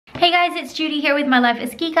guys, it's Judy here with My Life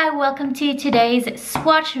as Kikay. Welcome to today's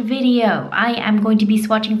swatch video. I am going to be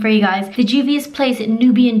swatching for you guys the Juviasplace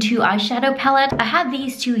Nubian 2 eyeshadow palette. I have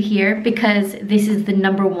these two here because this is the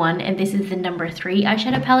 #1 and this is the #3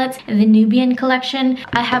 eyeshadow palettes in the Nubian collection.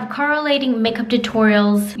 I have correlating makeup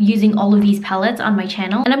tutorials using all of these palettes on my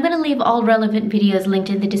channel, and I'm going to leave all relevant videos linked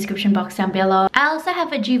in the description box down below. I also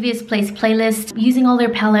have a Juviasplace playlist using all their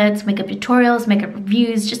palettes, makeup tutorials, makeup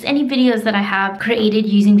reviews, just any videos that I have created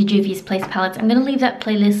using the Juviasplace palettes. I'm gonna leave that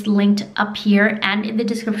playlist linked up here and in the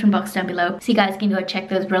description box down below so you guys can go check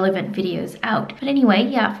those relevant videos out. But anyway,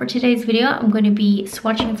 yeah, for today's video, I'm going to be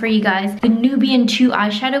swatching for you guys the Nubian 2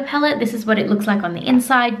 eyeshadow palette. This is what it looks like on the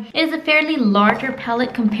inside. It is a fairly larger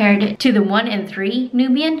palette compared to the 1 and 3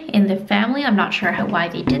 Nubian in the family. I'm not sure why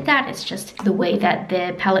they did that. It's just the way that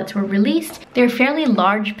the palettes were released. They're fairly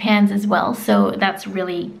large pans as well, so that's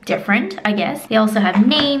really different, I guess. They also have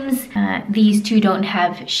names. These two don't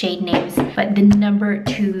have shade names, but the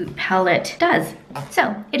 #2 palette does.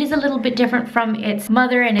 So it is a little bit different from its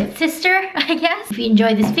mother and its sister, I guess. If you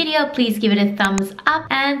enjoyed this video, please give it a thumbs up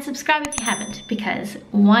and subscribe if you haven't, because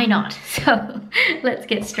why not? So let's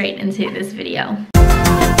get straight into this video.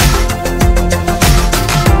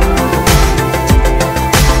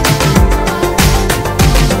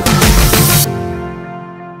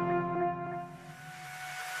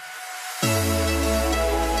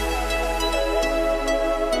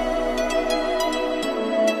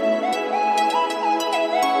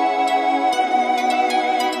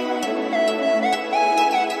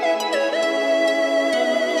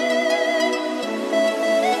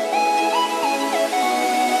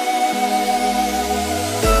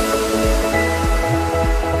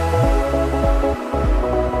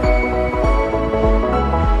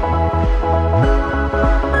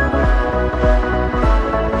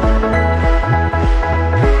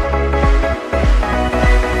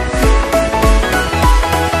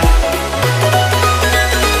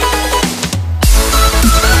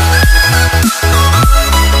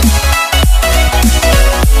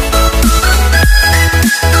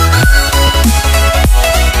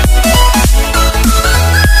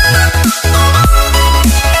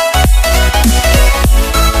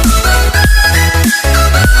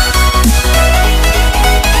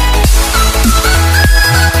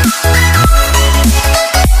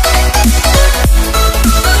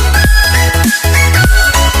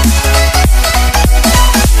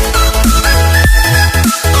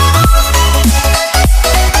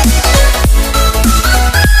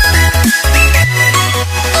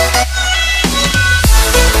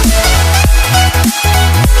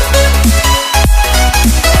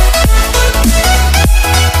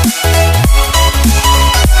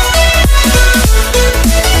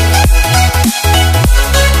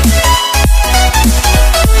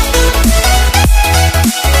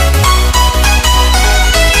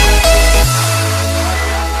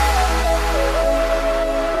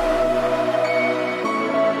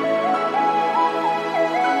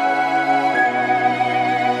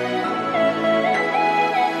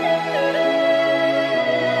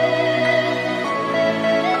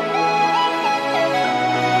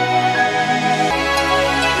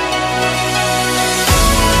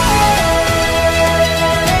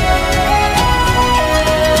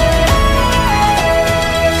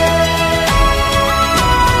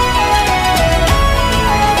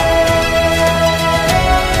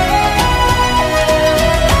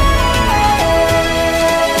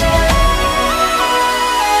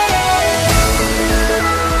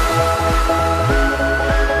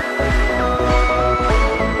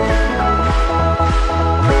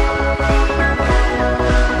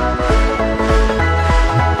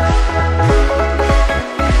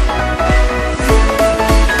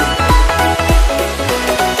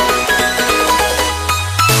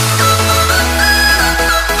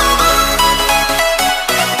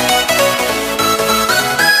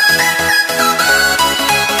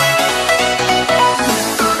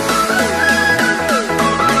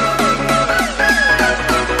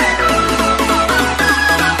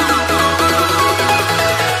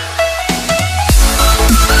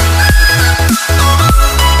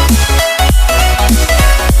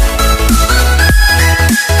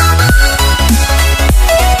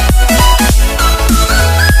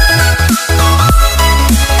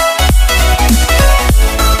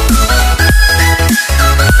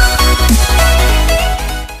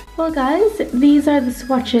 These are the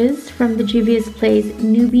swatches from the Juviasplace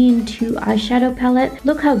Nubian 2 eyeshadow palette.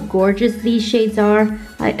 Look how gorgeous these shades are.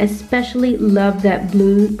 I especially love that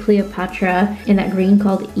blue Cleopatra and that green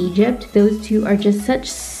called Egypt. Those two are just such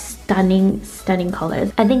stunning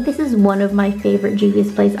colors. I think this is one of my favorite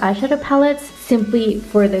Juviasplace eyeshadow palettes simply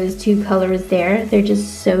for those two colors there. They're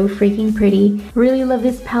just so freaking pretty. Really love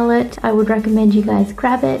this palette. I would recommend you guys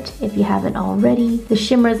grab it if you haven't already. The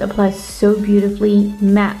shimmers apply so beautifully.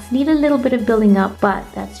 Mattes need a little bit of building up, but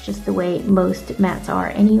that's just the way most mattes are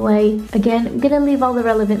anyway. Again, I'm gonna leave all the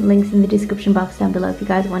relevant links in the description box down below if you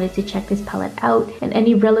guys wanted to check this palette out and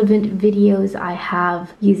any relevant videos I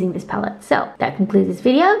have using this palette. So that concludes this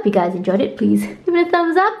video. If you guys enjoyed it, please give it a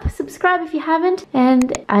thumbs up, subscribe if you haven't,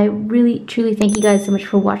 and I really truly thank you guys so much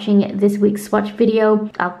for watching this week's swatch video.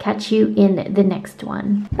 I'll catch you in the next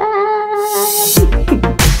one.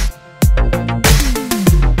 Bye!